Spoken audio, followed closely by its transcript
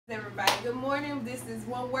everybody. Good morning. This is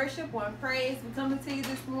One Worship, One Praise. We're coming to you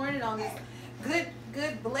this morning on this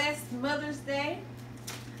good, blessed Mother's Day.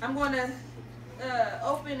 I'm going to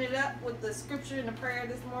open it up with the scripture and the prayer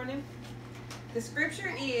this morning. The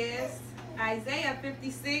scripture is Isaiah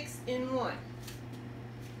 56:1.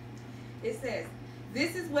 It says,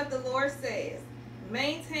 "This is what the Lord says,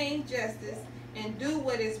 maintain justice and do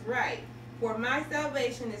what is right, for my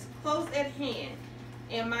salvation is close at hand,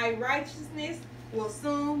 and my righteousness will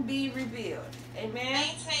soon be revealed." Amen.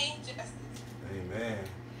 Maintain justice. Amen.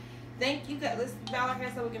 Thank you, God. Let's bow our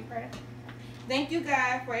heads so we can pray. Thank you,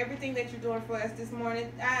 God, for everything that you're doing for us this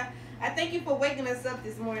morning. I thank you for waking us up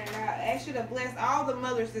this morning. I ask you to bless all the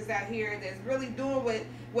mothers that's out here that's really doing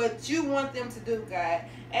what you want them to do, God.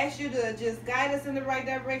 Ask you to just guide us in the right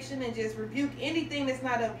direction and just rebuke anything that's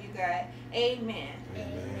not of you, God. Amen.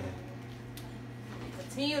 Amen.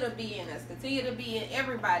 Continue to be in us. Continue to be in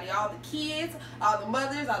everybody. All the kids, all the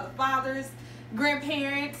mothers, all the fathers,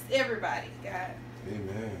 grandparents, everybody, God.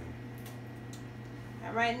 Amen.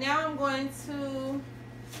 All right, now I'm going to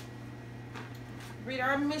read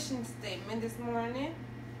our mission statement this morning.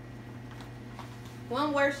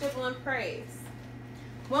 One worship, one praise.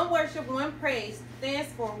 One worship, one praise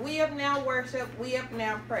stands for We Up Now Worship, We Up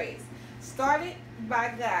Now Praise. Started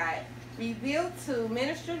by God, revealed to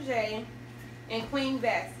Minister Jay and Queen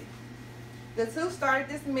Bessie. The two started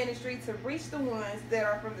this ministry to reach the ones that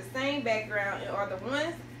are from the same background and are the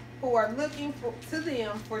ones who are looking to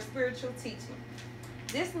them for spiritual teaching.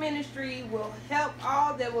 This ministry will help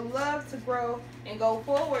all that would love to grow and go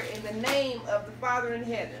forward in the name of the Father in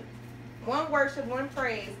heaven. One worship, one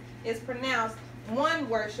praise is pronounced one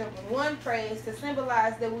worship, one praise to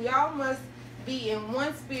symbolize that we all must be in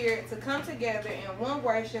one spirit to come together in one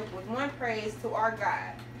worship with one praise to our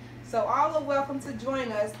God. So all are welcome to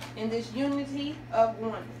join us in this unity of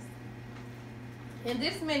oneness. In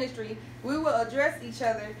this ministry, we will address each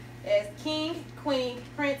other as king, queen,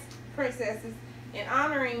 prince, princesses, in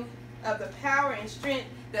honoring of the power and strength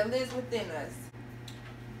that lives within us.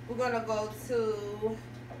 We're going to go to,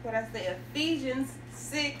 Ephesians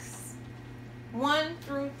 6:1-3.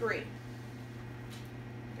 Gotta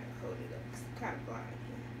hold it up. It's kind of blind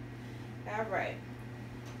here. All right.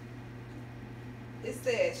 It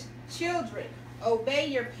says, "Children, obey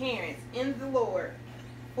your parents in the Lord,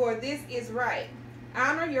 for this is right.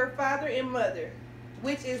 Honor your father and mother,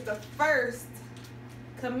 which is the first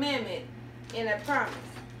commandment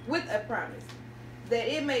with a promise, that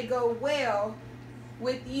it may go well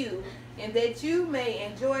with you and that you may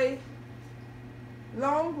enjoy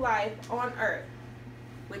long life on earth."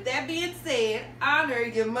 With that being said, honor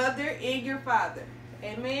your mother and your father.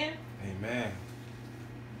 Amen. Amen.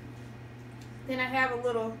 Then I have a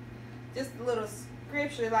little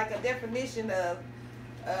scripture, like a definition of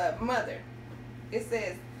mother. It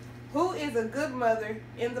says, "Who is a good mother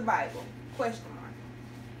in the Bible? Question mark.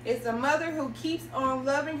 It's a mother who keeps on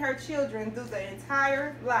loving her children through the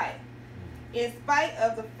entire life, in spite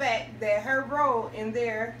of the fact that her role in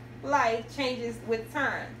their life changes with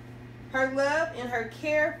time. Her love and her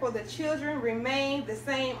care for the children remain the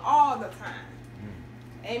same all the time."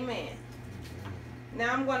 Amen.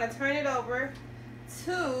 Now I'm going to turn it over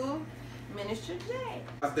to Minister Jay.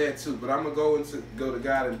 That's that too, but I'm going to go to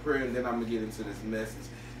God in prayer, and then I'm going to get into this message.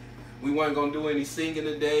 We weren't going to do any singing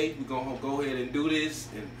today. We're going to go ahead and do this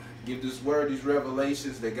and give this word, these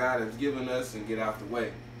revelations that God has given us, and get out the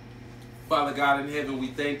way. Father God in heaven, we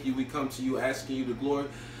thank you. We come to you asking you to glory.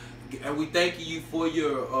 And we thank you for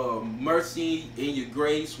your mercy and your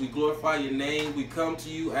grace. We glorify your name. We come to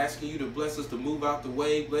you asking you to bless us to move out the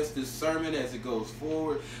way. Bless this sermon as it goes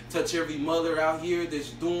forward. Touch every mother out here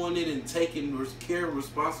that's doing it and taking care of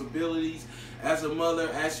responsibilities. As a mother,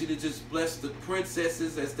 ask you to just bless the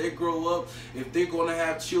princesses as they grow up. If they're going to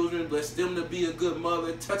have children, bless them to be a good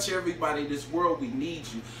mother. Touch everybody in this world. We need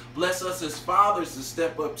you. Bless us as fathers to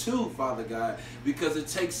step up too, Father God, because it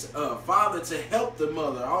takes a father to help the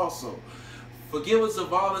mother also. Forgive us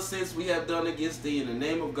of all the sins we have done against thee. In the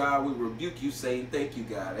name of God, we rebuke you, saying, thank you,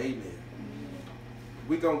 God. Amen.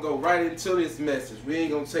 We're going to go right into this message. We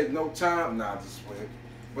ain't going to take no time. Nah, just wait.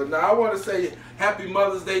 But now I want to say happy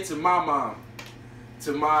Mother's Day to my mom.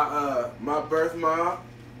 To my birth mom,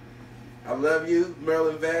 I love you,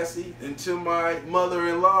 Marilyn Vassy. And to my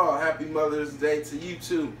mother-in-law, happy Mother's Day to you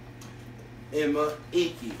too, Emma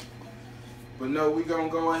Iki. But no, we're going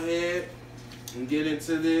to go ahead and get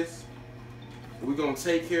into this. We're going to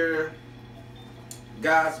take care of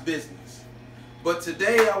God's business. But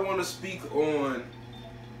today I want to speak on,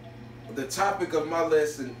 the topic of my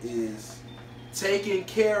lesson is taking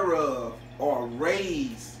care of or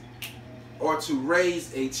to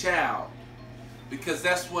raise a child. because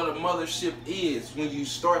that's what a mothership is, when you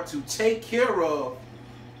start to take care of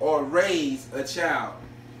or raise a child.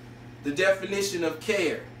 The definition of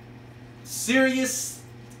care: serious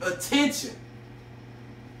attention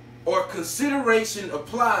or consideration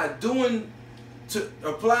applied to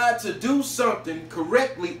do something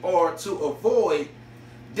correctly or to avoid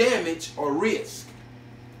damage or risk.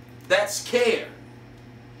 That's care.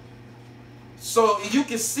 So you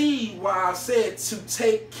can see why I said to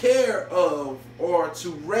take care of or to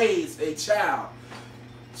raise a child.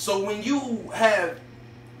 So when you have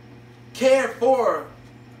cared for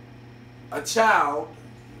a child,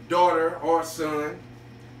 daughter or son,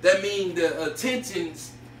 that means the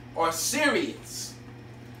attentions are serious.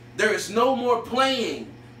 There is no more playing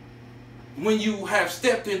when you have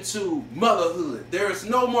stepped into motherhood. There is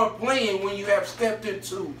no more playing when you have stepped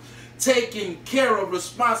into taking care of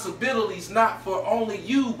responsibilities, not for only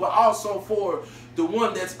you, but also for the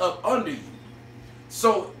one that's up under you.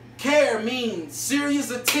 So care means serious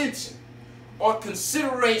attention or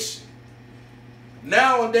consideration.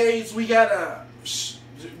 Nowadays we got a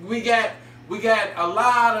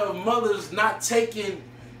lot of mothers not taking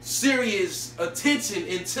serious attention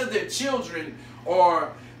into their children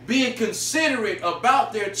or being considerate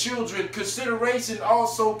about their children. Consideration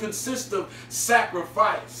also consists of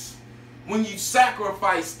sacrifice. When you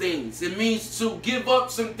sacrifice things, it means to give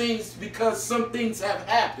up some things because some things have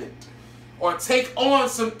happened, or take on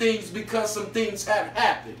some things because some things have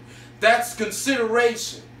happened. That's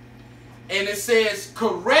consideration. And it says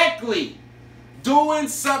correctly, doing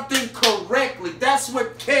something correctly. That's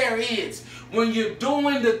what care is. When you're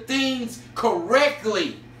doing the things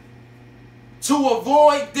correctly to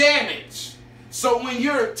avoid damage. So when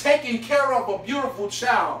you're taking care of a beautiful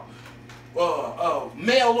child,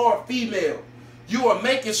 male or female, you are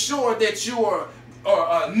making sure that you are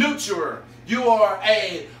a nurturer. You are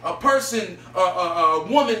a person, a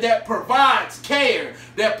woman that provides care,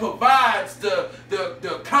 that provides the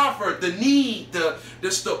comfort, the need,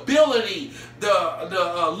 the stability,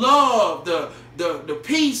 the love, the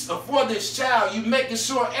peace for this child. You making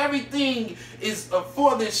sure everything is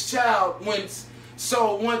for this child.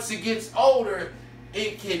 So once it gets older,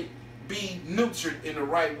 it can be nurtured in the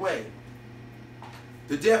right way.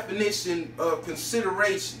 The definition of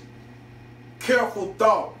consideration: careful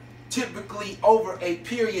thought, typically over a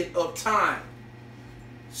period of time.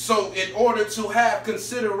 So in order to have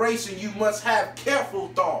consideration, you must have careful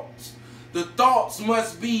thoughts. The thoughts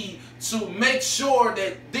must be to make sure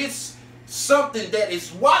that this something that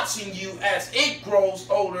is watching you as it grows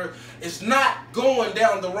older is not going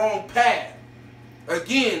down the wrong path.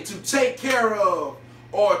 Again, to take care of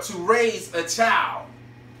or to raise a child,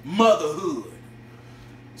 motherhood.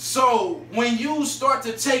 So when you start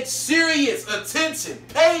to take serious attention,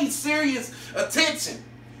 pay serious attention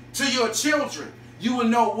to your children, you will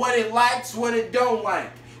know what it likes, what it don't like,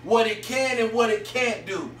 what it can and what it can't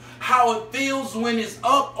do, how it feels when it's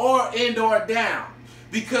up or down.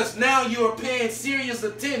 Because now you're paying serious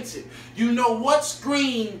attention. You know what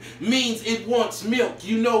scream means it wants milk.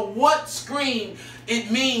 You know what scream it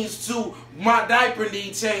means to my diaper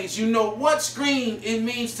need change. You know what scream it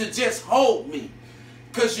means to just hold me.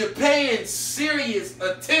 Because you're paying serious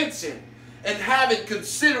attention and having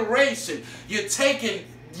consideration. You're taking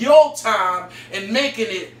your time and making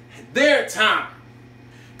it their time.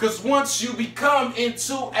 Because once you become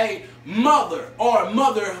into a mother or a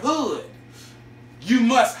motherhood, you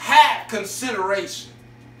must have consideration.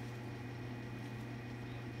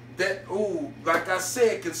 Like I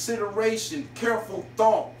said, consideration, careful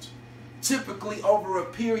thought, typically over a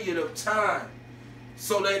period of time.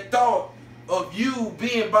 So that thought of you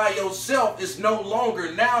being by yourself is no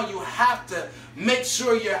longer. Now you have to make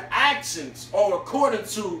sure your actions are according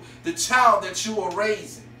to the child that you are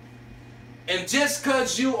raising. And just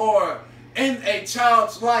because you are in a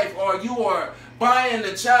child's life or you are buying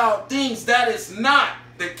the child things, that is not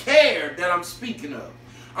the care that I'm speaking of.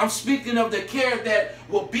 I'm speaking of the care that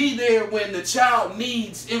will be there when the child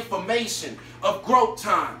needs information of growth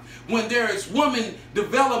time, when there is woman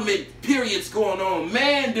development periods going on,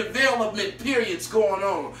 man development periods going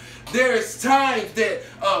on. There is times that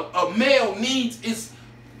a male needs his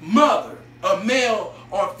mother, a male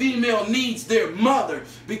or female needs their mother,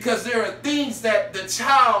 because there are things that the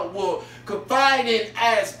child will confide in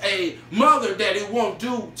as a mother that it won't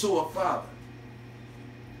do to a father.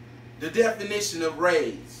 The definition of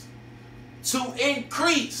raise: to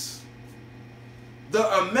increase the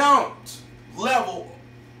amount, level,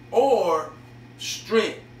 or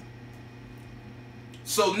strength.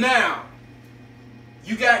 So now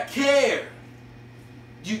you got care.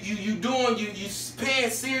 You paying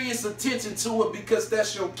serious attention to it because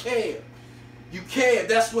that's your care. You care.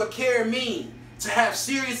 That's what care means. To have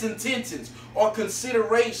serious intentions or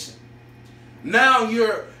consideration. Now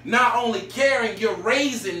you're not only caring, you're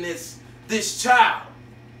raising this child.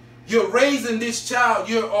 You're raising this child.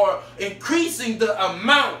 You are increasing the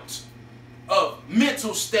amount of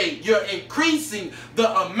mental state. You're increasing the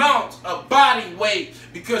amount of body weight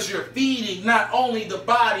because you're feeding not only the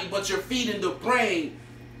body, but you're feeding the brain.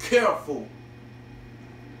 Careful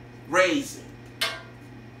raising.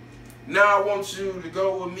 Now I want you to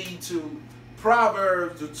go with me to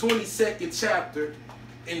Proverbs, the 22nd chapter,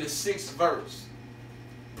 in the 6th verse.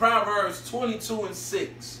 Proverbs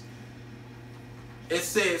 22:6. It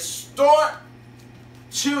says, start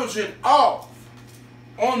children off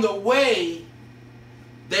on the way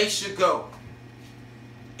they should go.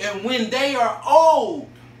 And when they are old,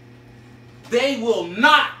 they will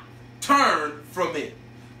not turn from it.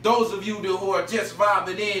 Those of you who are just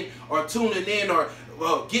vibing in or tuning in or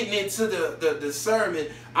getting into the sermon,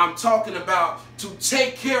 I'm talking about to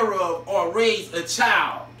take care of or raise a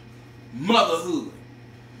child, motherhood.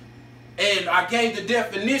 And I gave the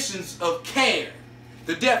definitions of care.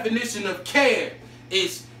 The definition of care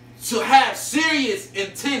is to have serious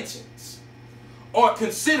intentions or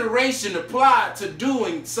consideration applied to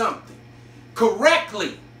doing something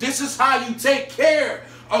correctly. This is how you take care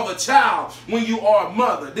of a child when you are a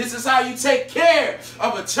mother. This is how you take care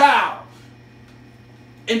of a child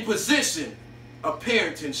in position of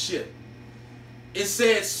parentingship. It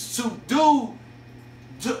says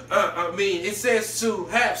it says to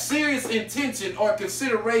have serious intention or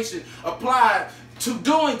consideration applied to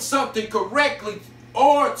doing something correctly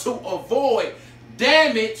or to avoid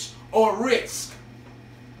damage or risk.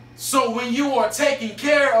 So when you are taking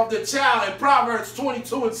care of the child, in Proverbs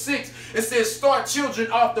 22:6, it says start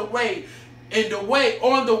children off the way and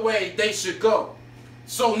on the way they should go.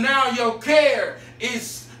 So now your care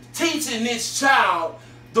is teaching this child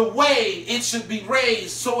the way it should be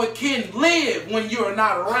raised so it can live when you're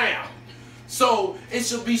not around. So it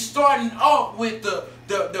should be starting off with the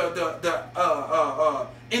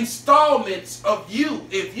installments of you.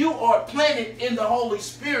 If you are planted in the Holy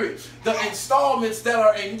Spirit, the installments that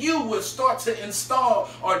are in you will start to install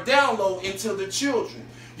or download into the children.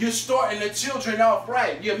 You're starting the children off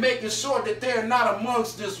right. You're making sure that they're not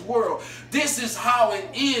amongst this world. This is how it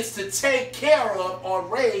is to take care of or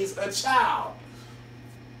raise a child.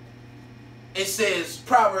 It says,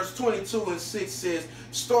 Proverbs 22:6 says,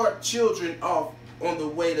 start children off on the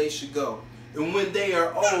way they should go. And when they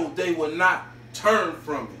are old, they will not turn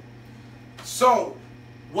from it. So,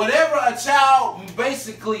 whatever a child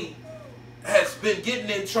basically has been getting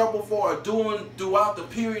in trouble for or doing throughout the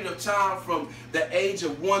period of time from the age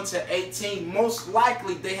of 1 to 18, most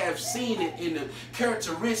likely they have seen it in the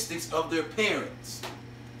characteristics of their parents.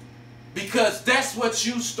 Because that's what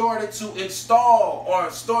you started to install or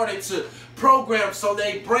started to program so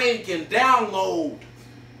they brain can download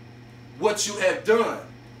what you have done.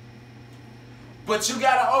 But you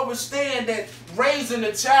got to understand that raising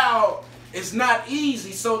a child is not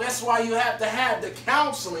easy. So that's why you have to have the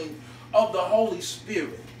counseling of the Holy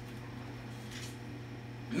Spirit.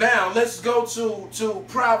 Now let's go to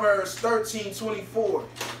Proverbs 13:24.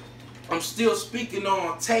 I'm still speaking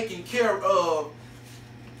on taking care of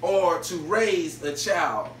or to raise a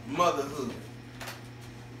child, motherhood.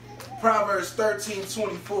 Proverbs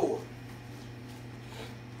 13:24.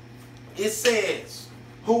 It says,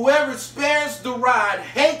 whoever spares the rod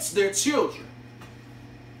hates their children,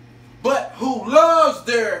 but who loves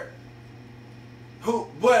their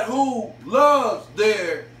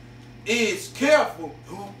is careful.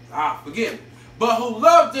 But who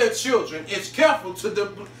loves their children is careful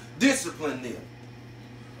to discipline them.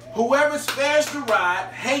 Whoever spares the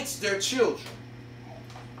rod hates their children.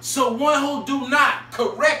 So one who do not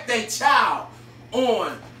correct a child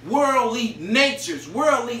on worldly natures,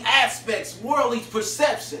 worldly aspects, worldly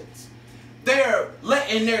perceptions, they're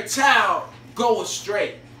letting their child go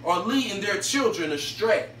astray or leading their children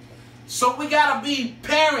astray. So we got to be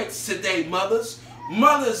parents today, mothers.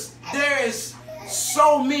 Mothers, there is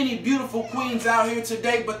so many beautiful queens out here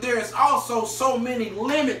today, but there is also so many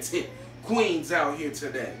limited queens out here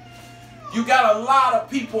today. You got a lot of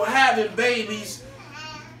people having babies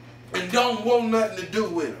and don't want nothing to do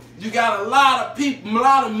with them. You got a lot of people, a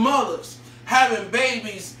lot of mothers having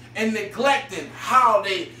babies and neglecting how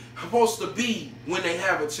they supposed to be when they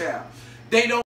have a child. They don't